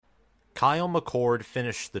Kyle McCord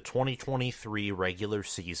finished the 2023 regular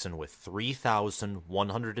season with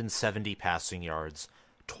 3,170 passing yards,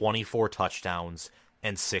 24 touchdowns,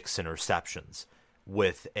 and 6 interceptions,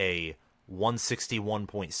 with a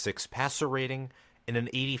 161.6 passer rating and an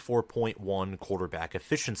 84.1 quarterback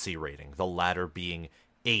efficiency rating, the latter being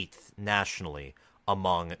 8th nationally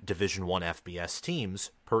among Division I FBS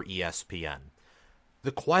teams per ESPN.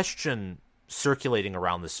 The question circulating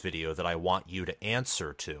around this video that I want you to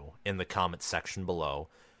answer to in the comment section below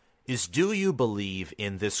is, do you believe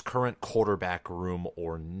in this current quarterback room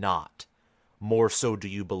or not? More so, do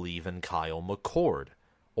you believe in Kyle McCord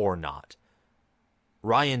or not?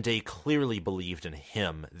 Ryan Day clearly believed in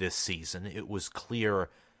him this season. It was clear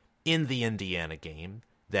in the Indiana game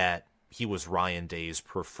that he was Ryan Day's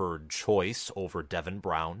preferred choice over Devin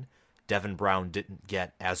Brown. Devin Brown didn't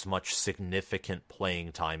get as much significant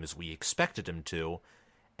playing time as we expected him to,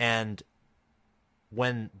 and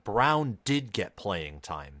when Brown did get playing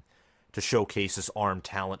time to showcase his arm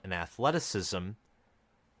talent and athleticism,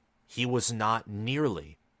 he was not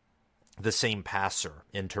nearly the same passer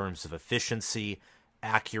in terms of efficiency,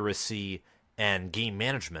 accuracy, and game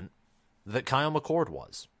management that Kyle McCord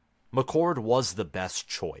was. McCord was the best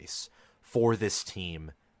choice for this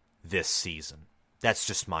team this season. That's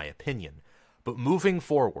just my opinion. But moving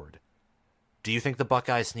forward, do you think the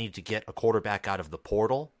Buckeyes need to get a quarterback out of the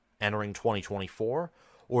portal entering 2024?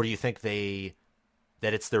 Or do you think that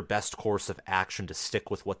it's their best course of action to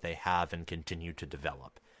stick with what they have and continue to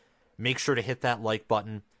develop? Make sure to hit that like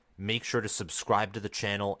button. Make sure to subscribe to the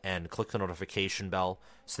channel and click the notification bell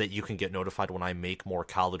so that you can get notified when I make more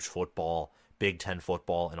college football, Big Ten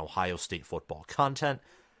football, and Ohio State football content.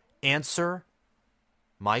 Answer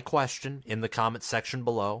my question in the comment section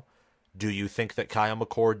below. Do you think that Kyle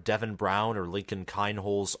McCord, Devin Brown, or Lincoln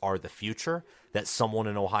Kienholz are the future? That someone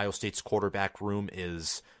in Ohio State's quarterback room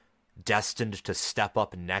is destined to step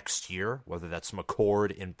up next year, whether that's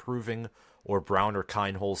McCord improving or Brown or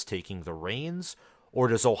Kienholz taking the reins? Or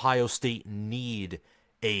does Ohio State need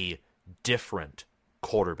a different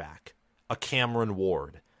quarterback? A Cameron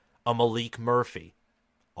Ward, a Malik Murphy?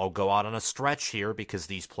 I'll go out on a stretch here because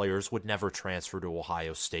these players would never transfer to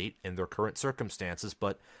Ohio State in their current circumstances,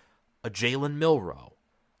 but a Jalen Milroe,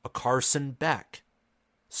 a Carson Beck,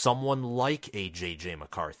 someone like a J.J.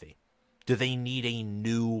 McCarthy. Do they need a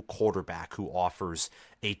new quarterback who offers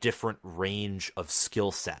a different range of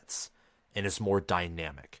skill sets and is more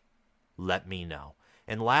dynamic? Let me know.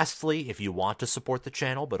 And lastly, if you want to support the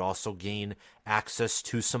channel but also gain access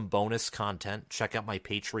to some bonus content, check out my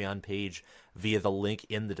Patreon page via the link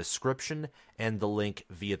in the description and the link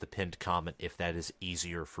via the pinned comment if that is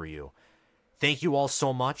easier for you. Thank you all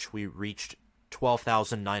so much. We reached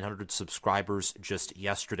 12,900 subscribers just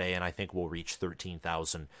yesterday, and I think we'll reach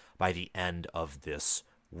 13,000 by the end of this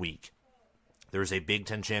week. There's a Big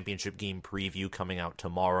Ten championship game preview coming out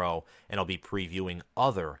tomorrow, and I'll be previewing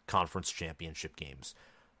other conference championship games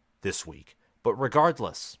this week. But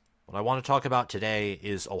regardless, what I want to talk about today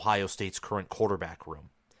is Ohio State's current quarterback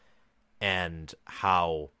room and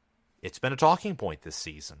how it's been a talking point this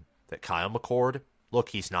season that Kyle McCord, look,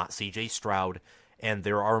 he's not C.J. Stroud, and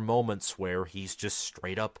there are moments where he's just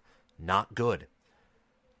straight up not good.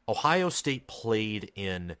 Ohio State played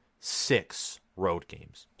in 6 road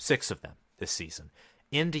games, 6 of them this season.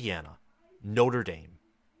 Indiana, Notre Dame,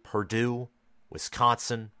 Purdue,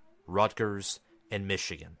 Wisconsin, Rutgers, and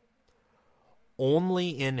Michigan. Only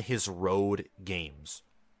in his road games,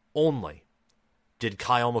 did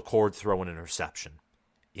Kyle McCord throw an interception.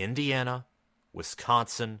 Indiana,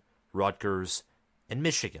 Wisconsin, Rutgers, and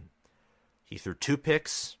Michigan. He threw 2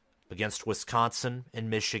 picks against Wisconsin and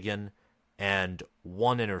Michigan, and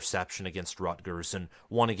 1 interception against Rutgers, and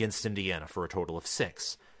 1 against Indiana for a total of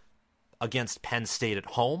 6. Against Penn State at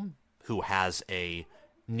home, who has a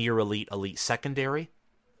near elite secondary,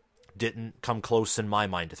 didn't come close in my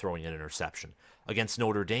mind to throwing an interception. Against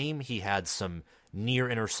Notre Dame, he had some near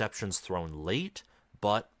interceptions thrown late,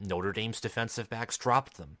 but Notre Dame's defensive backs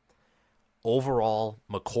dropped them. Overall,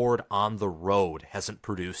 McCord on the road hasn't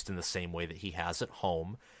produced in the same way that he has at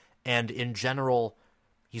home, and in general,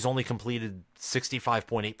 he's only completed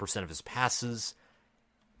 65.8% of his passes.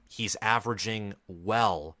 He's averaging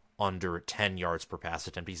well under 10 yards per pass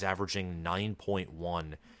attempt. He's averaging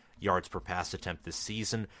 9.1 yards per pass attempt this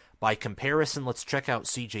season. By comparison, let's check out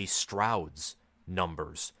C.J. Stroud's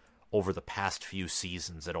numbers over the past few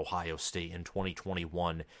seasons at Ohio State in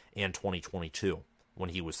 2021 and 2022 when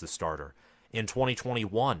he was the starter. In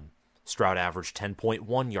 2021, Stroud averaged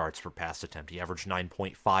 10.1 yards per pass attempt. He averaged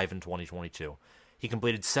 9.5 in 2022. He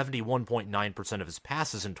completed 71.9% of his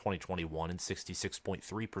passes in 2021 and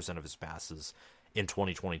 66.3% of his passes in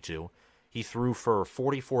 2022. He threw for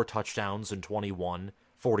 44 touchdowns in 21,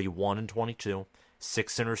 41 in 22,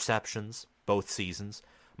 6 interceptions both seasons.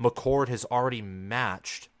 McCord has already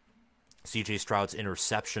matched C.J. Stroud's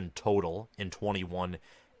interception total in 21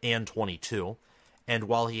 and 22. And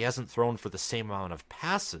while he hasn't thrown for the same amount of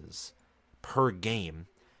passes per game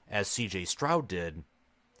as C.J. Stroud did,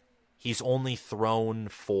 he's only thrown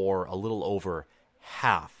for a little over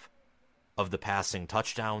half of the passing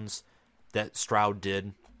touchdowns that Stroud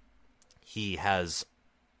did. He has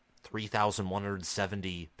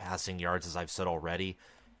 3,170 passing yards, as I've said already,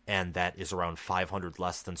 and that is around 500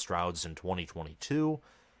 less than Stroud's in 2022,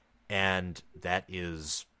 and that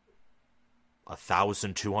is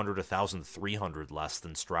 1,200, 1,300 less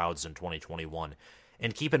than Stroud's in 2021.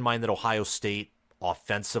 And keep in mind that Ohio State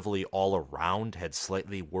offensively all around had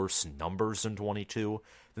slightly worse numbers in 22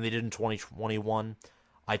 than they did in 2021.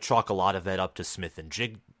 I chalk a lot of that up to Smith and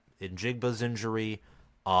Jigba's injury,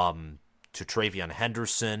 to Travion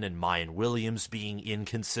Henderson and Mayan Williams being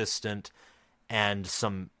inconsistent, and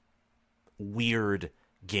some weird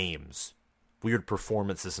games, weird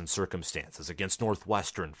performances and circumstances against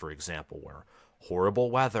Northwestern, for example, where horrible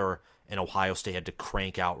weather and Ohio State had to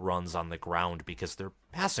crank out runs on the ground because their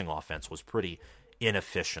passing offense was pretty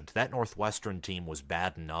inefficient. That Northwestern team was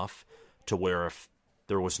bad enough to where if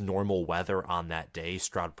there was normal weather on that day,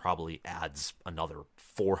 Stroud probably adds another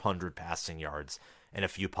 400 passing yards and a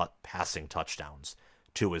few passing touchdowns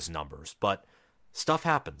to his numbers. But stuff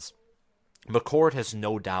happens. McCord has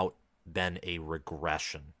no doubt been a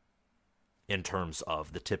regression in terms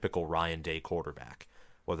of the typical Ryan Day quarterback,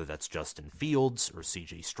 whether that's Justin Fields or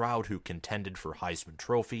C.J. Stroud, who contended for Heisman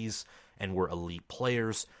trophies and were elite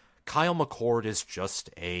players. Kyle McCord is just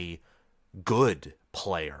a good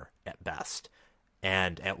player at best,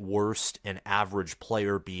 and at worst, an average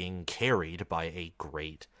player being carried by a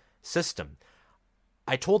great system.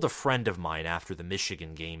 I told a friend of mine after the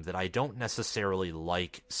Michigan game that I don't necessarily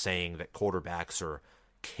like saying that quarterbacks are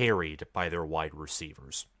carried by their wide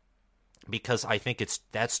receivers, because I think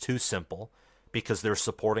that's too simple, because their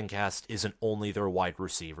supporting cast isn't only their wide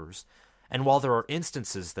receivers. And while there are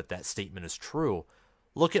instances that statement is true,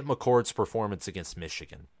 look at McCord's performance against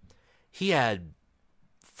Michigan. He had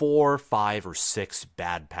 4, 5, or 6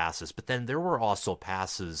 bad passes, but then there were also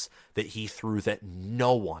passes that he threw that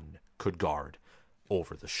no one could guard.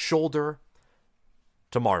 Over the shoulder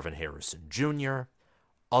to Marvin Harrison Jr.,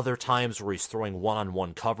 other times where he's throwing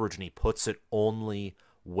one-on-one coverage and he puts it only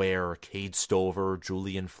where Cade Stover,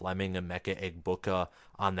 Julian Fleming, and Emeka Egbuka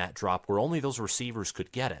on that drop, where only those receivers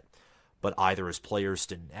could get it. But either his players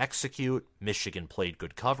didn't execute, Michigan played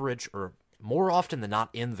good coverage, or more often than not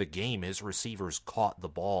in the game, his receivers caught the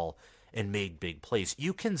ball and made big plays.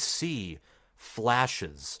 You can see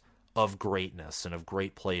flashes of greatness and of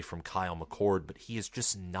great play from Kyle McCord, but he is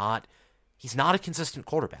just not, he's not a consistent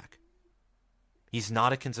quarterback. He's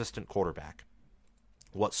not a consistent quarterback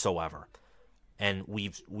whatsoever. And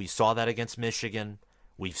we saw that against Michigan.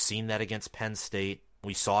 We've seen that against Penn State.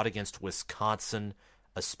 We saw it against Wisconsin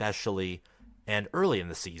especially, and early in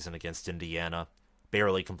the season against Indiana.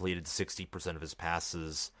 Barely completed 60% of his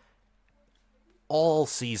passes. All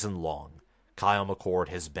season long, Kyle McCord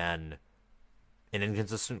has been an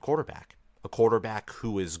inconsistent quarterback. A quarterback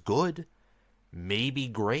who is good, maybe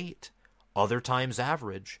great, other times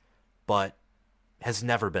average, but has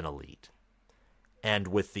never been elite. And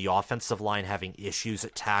with the offensive line having issues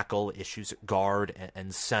at tackle, issues at guard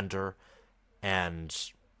and center, and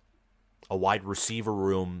a wide receiver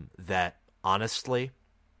room that, honestly,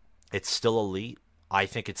 it's still elite. I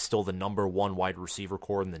think it's still the number 1 wide receiver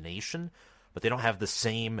core in the nation, but they don't have the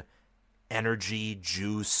same energy,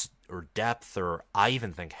 juice, or depth, or I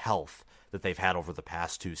even think health that they've had over the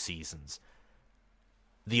past 2 seasons.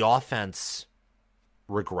 The offense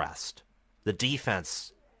regressed. The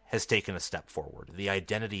defense has taken a step forward. The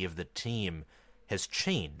identity of the team has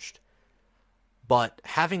changed. But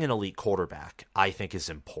having an elite quarterback, I think, is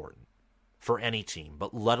important for any team,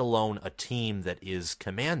 but let alone a team that is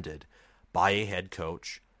commanded by a head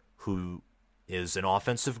coach who is an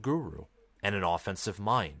offensive guru and an offensive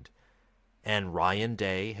mind. And Ryan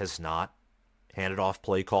Day has not handed off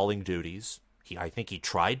play calling duties. I think he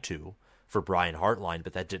tried to for Brian Hartline,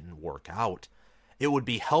 but that didn't work out. It would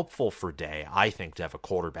be helpful for Day, I think, to have a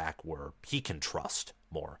quarterback where he can trust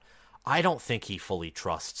more. I don't think he fully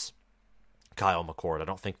trusts Kyle McCord. I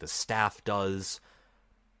don't think the staff does,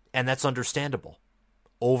 and that's understandable.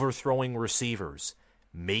 Overthrowing receivers,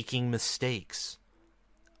 making mistakes,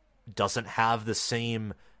 doesn't have the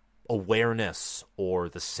same awareness or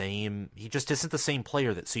the same, he just isn't the same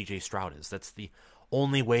player that C.J. Stroud is. That's the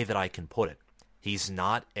only way that I can put it. He's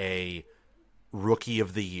not a rookie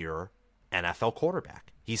of the year NFL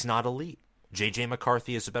quarterback. He's not elite. J.J.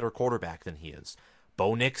 McCarthy is a better quarterback than he is.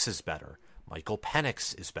 Bo Nix is better. Michael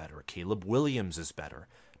Penix is better. Caleb Williams is better.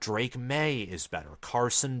 Drake May is better.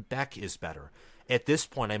 Carson Beck is better. At this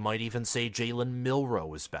point, I might even say Jalen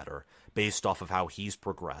Milroe is better, based off of how he's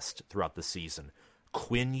progressed throughout the season.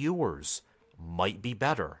 Quinn Ewers might be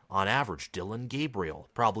better on average. Dylan Gabriel,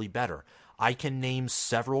 probably better. I can name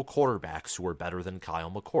several quarterbacks who are better than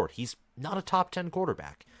Kyle McCord. He's not a top 10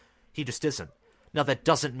 quarterback. He just isn't. Now, that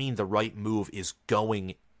doesn't mean the right move is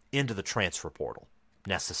going into the transfer portal,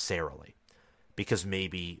 necessarily, because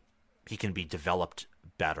maybe he can be developed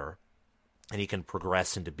better and he can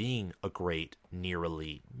progress into being a great, near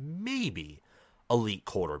elite, maybe elite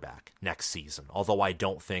quarterback next season, although I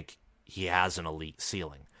don't think he has an elite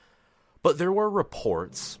ceiling. But there were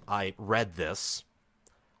reports, I read this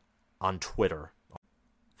on Twitter,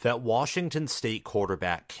 that Washington State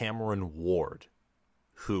quarterback Cameron Ward,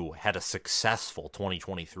 who had a successful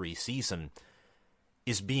 2023 season,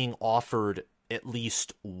 is being offered at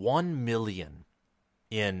least $1 million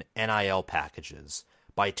in NIL packages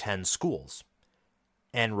by 10 schools.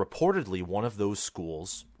 And reportedly, one of those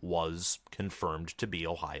schools was confirmed to be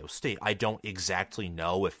Ohio State. I don't exactly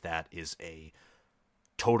know if that is a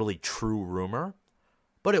totally true rumor,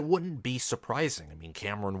 but it wouldn't be surprising. I mean,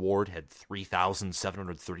 Cameron Ward had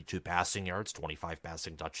 3,732 passing yards, 25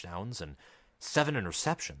 passing touchdowns, and 7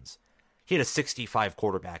 interceptions. He had a 65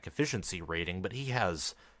 quarterback efficiency rating, but he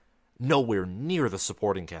has nowhere near the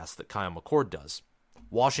supporting cast that Kyle McCord does.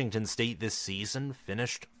 Washington State this season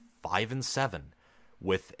finished 5-7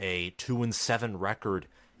 with a 2-7 record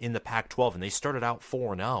in the Pac-12, and they started out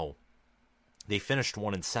 4-0. They finished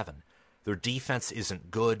 1-7. Their defense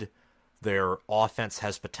isn't good. Their offense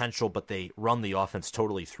has potential, but they run the offense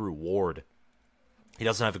totally through Ward. He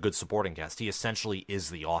doesn't have a good supporting cast. He essentially is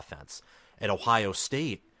the offense. At Ohio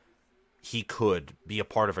State, he could be a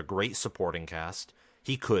part of a great supporting cast.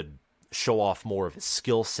 He could show off more of his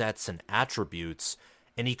skill sets and attributes,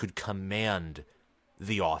 and he could command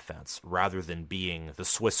the offense rather than being the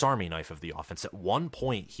Swiss Army knife of the offense. At one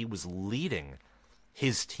point, he was leading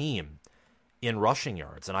his team in rushing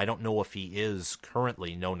yards, and I don't know if he is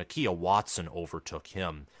currently. No, Nakia Watson overtook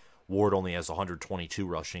him. Ward only has 122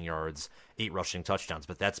 rushing yards, 8 rushing touchdowns,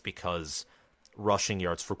 but that's because rushing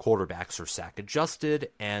yards for quarterbacks are sack adjusted,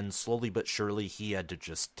 and slowly but surely he had to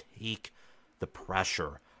just take the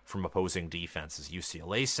pressure from opposing defenses.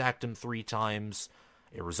 UCLA sacked him 3 times.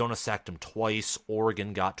 Arizona sacked him twice.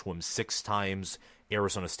 Oregon got to him 6 times.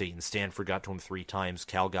 Arizona State and Stanford got to him 3 times.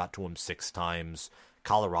 Cal got to him 6 times.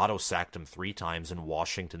 Colorado sacked him 3 times, and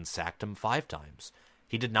Washington sacked him 5 times.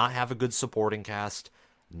 He did not have a good supporting cast,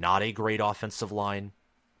 not a great offensive line.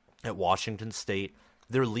 At Washington State,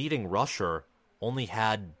 their leading rusher only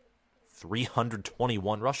had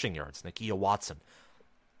 321 rushing yards, Nakia Watson.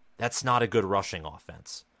 That's not a good rushing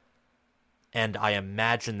offense. And I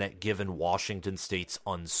imagine that given Washington State's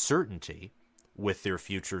uncertainty with their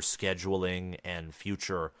future scheduling and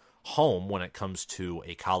future home when it comes to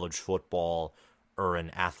a college football or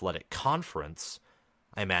an athletic conference,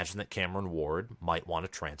 I imagine that Cameron Ward might want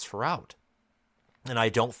to transfer out. And I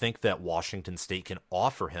don't think that Washington State can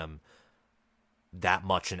offer him that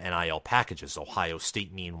much in NIL packages. Ohio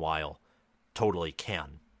State, meanwhile, totally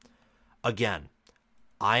can. Again,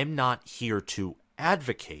 I'm not here to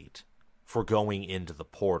advocate for going into the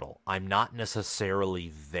portal. I'm not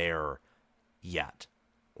necessarily there yet.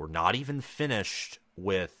 We're not even finished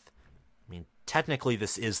with, I mean, technically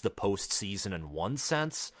this is the postseason in one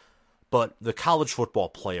sense, but the college football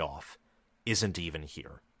playoff isn't even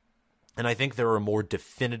here. And I think there are more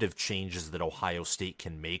definitive changes that Ohio State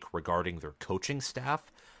can make regarding their coaching staff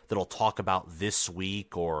that I'll talk about this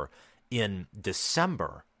week or in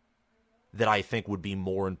December that I think would be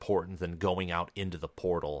more important than going out into the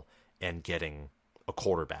portal and getting a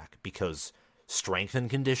quarterback, because strength and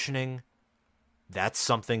conditioning, that's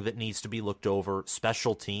something that needs to be looked over.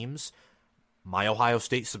 Special teams, my Ohio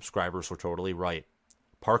State subscribers were totally right.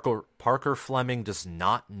 Parker Fleming does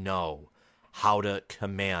not know how to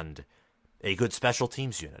command a good special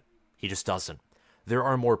teams unit. He just doesn't. There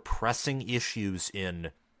are more pressing issues in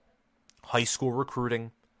high school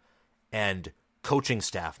recruiting and coaching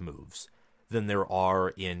staff moves than there are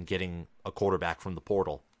in getting a quarterback from the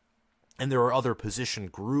portal. And there are other position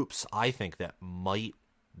groups, I think, that might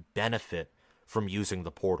benefit from using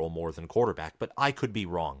the portal more than quarterback, but I could be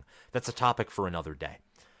wrong. That's a topic for another day.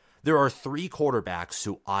 There are 3 quarterbacks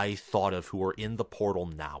who I thought of who are in the portal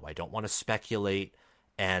now. I don't want to speculate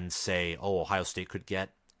and say, oh, Ohio State could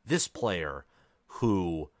get this player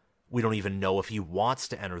who we don't even know if he wants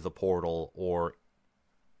to enter the portal or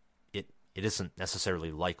it isn't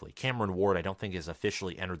necessarily likely. Cameron Ward, I don't think, has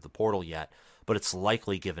officially entered the portal yet, but it's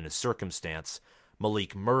likely given his circumstance.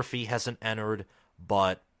 Malik Murphy hasn't entered,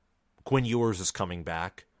 but Quinn Ewers is coming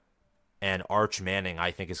back, and Arch Manning,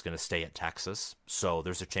 I think, is going to stay at Texas, so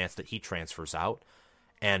there's a chance that he transfers out.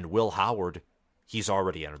 And Will Howard, he's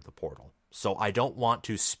already entered the portal. So I don't want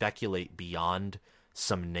to speculate beyond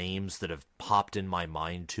some names that have popped in my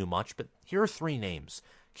mind too much, but here are three names: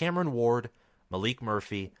 Cameron Ward, Malik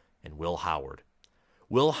Murphy, and Will Howard.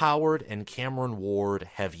 Will Howard and Cameron Ward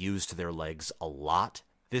have used their legs a lot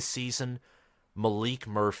this season. Malik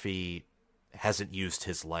Murphy hasn't used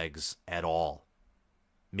his legs at all.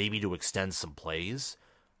 Maybe to extend some plays,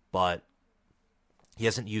 but he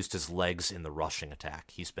hasn't used his legs in the rushing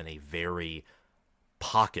attack. He's been a very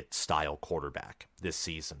pocket-style quarterback this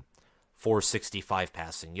season. 465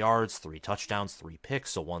 passing yards, 3 touchdowns, 3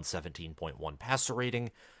 picks, a 117.1 passer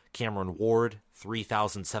rating. Cameron Ward,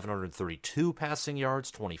 3,732 passing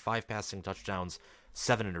yards, 25 passing touchdowns,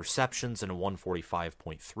 7 interceptions, and a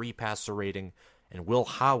 145.3 passer rating. And Will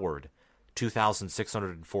Howard,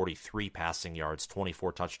 2,643 passing yards,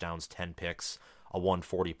 24 touchdowns, 10 picks, a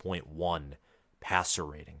 140.1 passer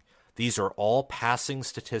rating. These are all passing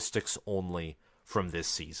statistics only from this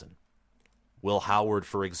season. Will Howard,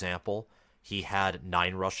 for example, he had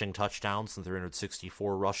 9 rushing touchdowns and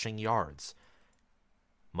 364 rushing yards.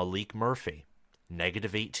 Malik Murphy,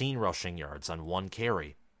 negative 18 rushing yards on 1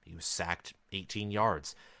 carry. He was sacked 18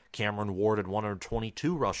 yards. Cameron Ward had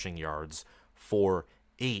 122 rushing yards for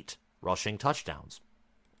 8 rushing touchdowns.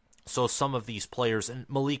 So some of these players, and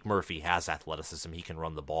Malik Murphy has athleticism, he can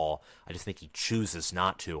run the ball. I just think he chooses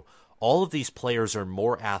not to. All of these players are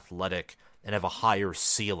more athletic and have a higher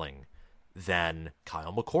ceiling than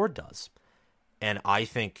Kyle McCord does. And I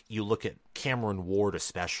think you look at Cameron Ward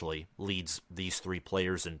especially, leads these 3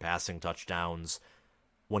 players in passing touchdowns.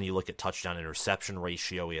 When you look at touchdown-interception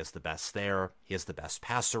ratio, he has the best there. He has the best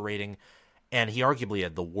passer rating. And he arguably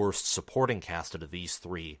had the worst supporting cast out of these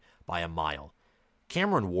 3 by a mile.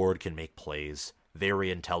 Cameron Ward can make plays. Very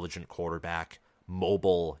intelligent quarterback.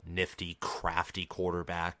 Mobile, nifty, crafty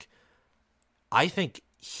quarterback. I think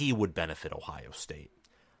he would benefit Ohio State.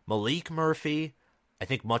 Malik Murphy, I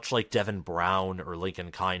think much like Devin Brown or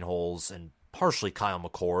Lincoln Kienholz and partially Kyle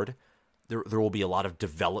McCord, there will be a lot of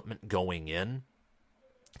development going in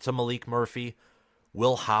to Malik Murphy.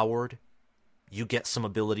 Will Howard, you get some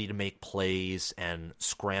ability to make plays and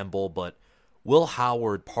scramble, but Will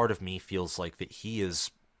Howard, part of me feels like that he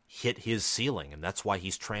has hit his ceiling, and that's why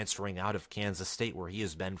he's transferring out of Kansas State where he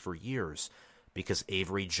has been for years, because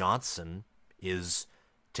Avery Johnson is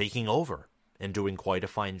taking over and doing quite a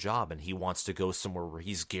fine job, and he wants to go somewhere where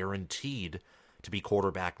he's guaranteed to be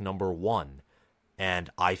quarterback number 1.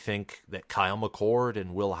 And I think that Kyle McCord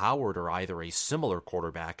and Will Howard are either a similar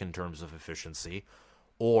quarterback in terms of efficiency,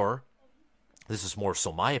 or, this is more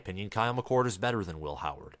so my opinion, Kyle McCord is better than Will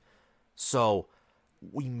Howard. So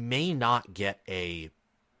we may not get a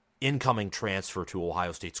incoming transfer to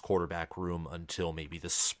Ohio State's quarterback room until maybe the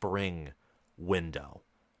spring window,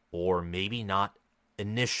 or maybe not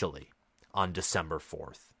initially on December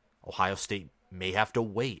 4th. Ohio State may have to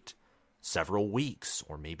wait several weeks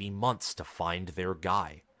or maybe months to find their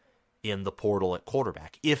guy in the portal at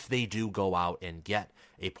quarterback, if they do go out and get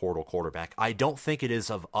a portal quarterback. I don't think it is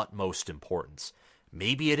of utmost importance.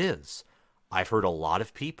 Maybe it is. I've heard a lot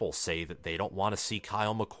of people say that they don't want to see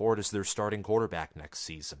Kyle McCord as their starting quarterback next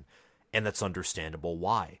season, and that's understandable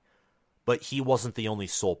why. But he wasn't the only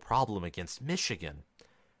sole problem against Michigan.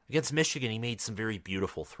 Against Michigan, he made some very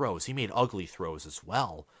beautiful throws. He made ugly throws as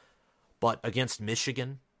well. But against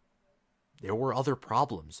Michigan, there were other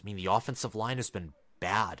problems. I mean, the offensive line has been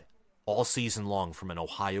bad all season long from an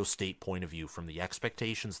Ohio State point of view. From the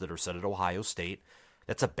expectations that are set at Ohio State,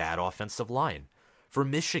 that's a bad offensive line. For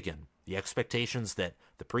Michigan, the expectations that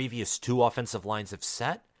the previous 2 offensive lines have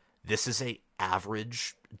set, this is a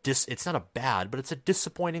average, it's not a bad, but it's a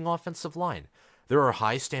disappointing offensive line. There are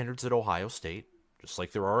high standards at Ohio State, just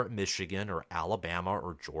like there are at Michigan or Alabama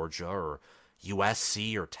or Georgia or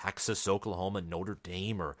USC or Texas, Oklahoma, Notre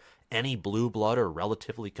Dame, or any blue blood or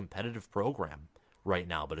relatively competitive program right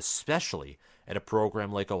now, but especially at a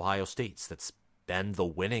program like Ohio State's that's been the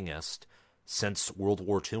winningest since World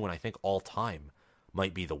War II, and I think all time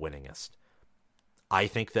might be the winningest. I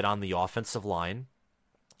think that on the offensive line,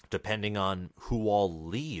 depending on who all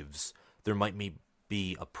leaves, there might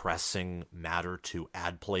be a pressing matter to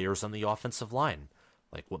add players on the offensive line,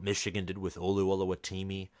 like what Michigan did with Olu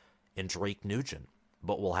Oluwatimi and Drake Nugent.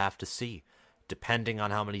 But we'll have to see. Depending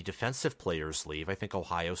on how many defensive players leave, I think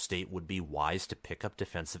Ohio State would be wise to pick up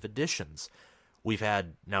defensive additions. We've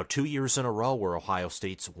had now 2 years in a row where Ohio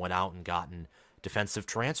State's went out and gotten defensive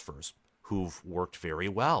transfers who've worked very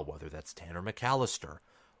well, whether that's Tanner McAllister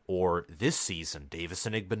or this season,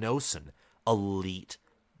 Davison Igbinosun, elite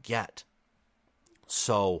get.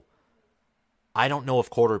 So I don't know if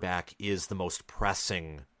quarterback is the most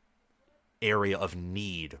pressing area of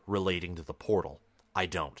need relating to the portal. I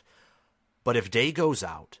don't. But if Day goes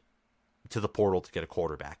out to the portal to get a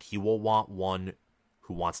quarterback, he will want one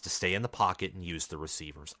who wants to stay in the pocket and use the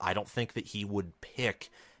receivers. I don't think that he would pick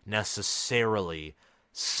necessarily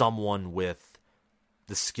someone with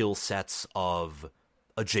the skill sets of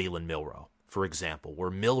a Jalen Milroe, for example, where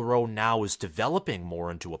Milroe now is developing more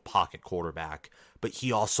into a pocket quarterback, but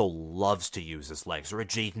he also loves to use his legs, or a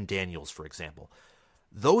Jaden Daniels, for example.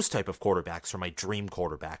 Those type of quarterbacks are my dream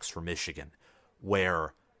quarterbacks for Michigan,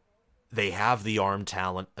 where they have the arm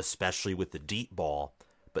talent, especially with the deep ball,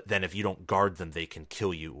 but then if you don't guard them, they can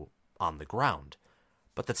kill you on the ground.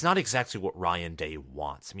 But that's not exactly what Ryan Day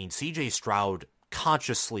wants. I mean, C.J. Stroud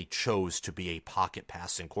consciously chose to be a pocket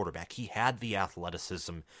passing quarterback. He had the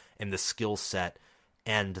athleticism and the skill set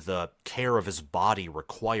and the care of his body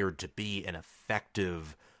required to be an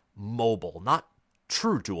effective, mobile, not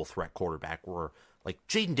true dual threat quarterback, where like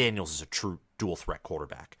Jaden Daniels is a true dual threat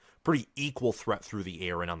quarterback. Pretty equal threat through the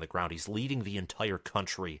air and on the ground. He's leading the entire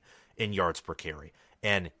country in yards per carry.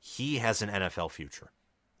 And he has an NFL future.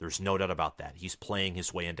 There's no doubt about that. He's playing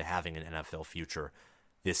his way into having an NFL future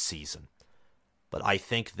this season. But I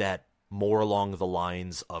think that more along the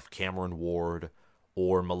lines of Cameron Ward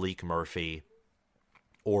or Malik Murphy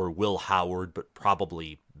or Will Howard, but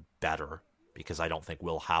probably better, because I don't think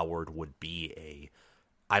Will Howard would be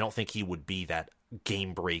I don't think he would be that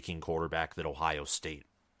game-breaking quarterback that Ohio State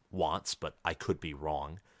wants, but I could be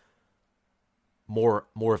wrong. More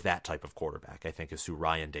of that type of quarterback, I think, is who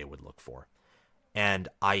Ryan Day would look for. And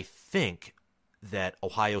I think that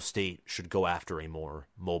Ohio State should go after a more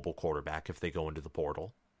mobile quarterback if they go into the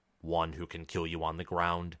portal. One who can kill you on the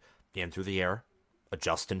ground and through the air. A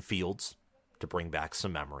Justin Fields, to bring back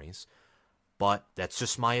some memories. But that's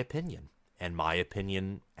just my opinion. And my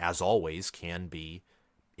opinion, as always, can be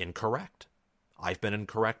incorrect. I've been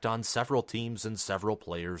incorrect on several teams and several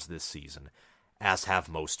players this season, as have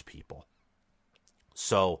most people.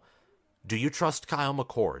 So, do you trust Kyle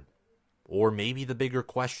McCord? Or maybe the bigger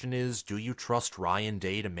question is, do you trust Ryan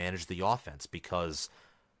Day to manage the offense? Because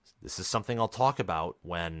this is something I'll talk about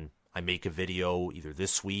when I make a video either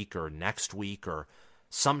this week or next week or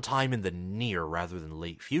sometime in the near rather than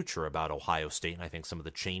late future about Ohio State, and I think some of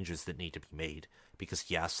the changes that need to be made. Because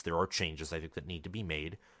yes, there are changes I think that need to be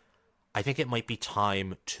made. I think it might be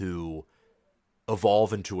time to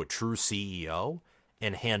evolve into a true CEO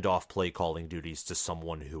and hand off play calling duties to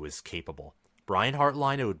someone who is capable. Brian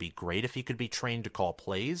Hartline, it would be great if he could be trained to call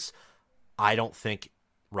plays. I don't think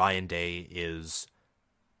Ryan Day is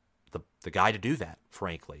the guy to do that,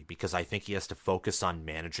 frankly, because I think he has to focus on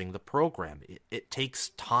managing the program. It takes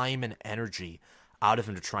time and energy out of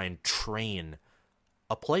him to try and train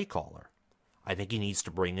a play caller. I think he needs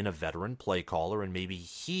to bring in a veteran play caller, and maybe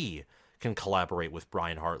he can collaborate with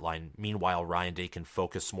Brian Hartline. Meanwhile, Ryan Day can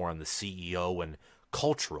focus more on the CEO and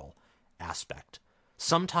cultural aspect.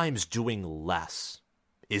 Sometimes doing less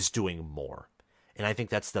is doing more. And I think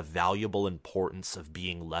that's the valuable importance of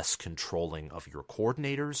being less controlling of your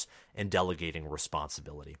coordinators and delegating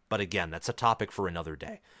responsibility. But again, that's a topic for another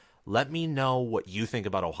day. Let me know what you think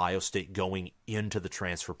about Ohio State going into the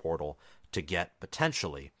transfer portal to get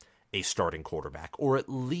potentially a starting quarterback, or at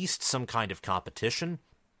least some kind of competition.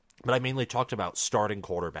 But I mainly talked about starting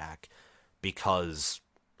quarterback because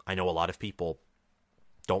I know a lot of people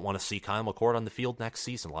don't want to see Kyle McCord on the field next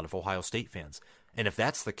season, a lot of Ohio State fans. And if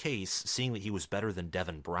that's the case, seeing that he was better than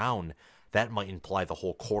Devin Brown, that might imply the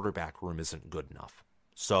whole quarterback room isn't good enough.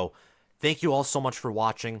 So, thank you all so much for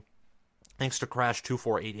watching. Thanks to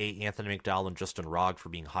Crash2488, Anthony McDowell, and Justin Rogg for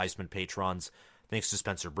being Heisman patrons. Thanks to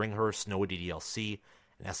Spencer Bringhurst, Noah DDLC,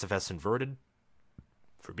 and SFS Inverted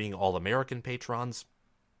for being All-American patrons.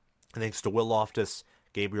 And thanks to Will Loftus,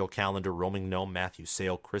 Gabriel Calendar, Roaming Gnome, Matthew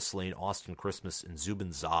Sale, Chris Lane, Austin Christmas, and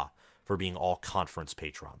Zubin Zah for being all conference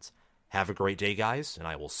patrons. Have a great day, guys, and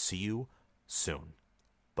I will see you soon.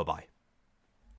 Bye-bye.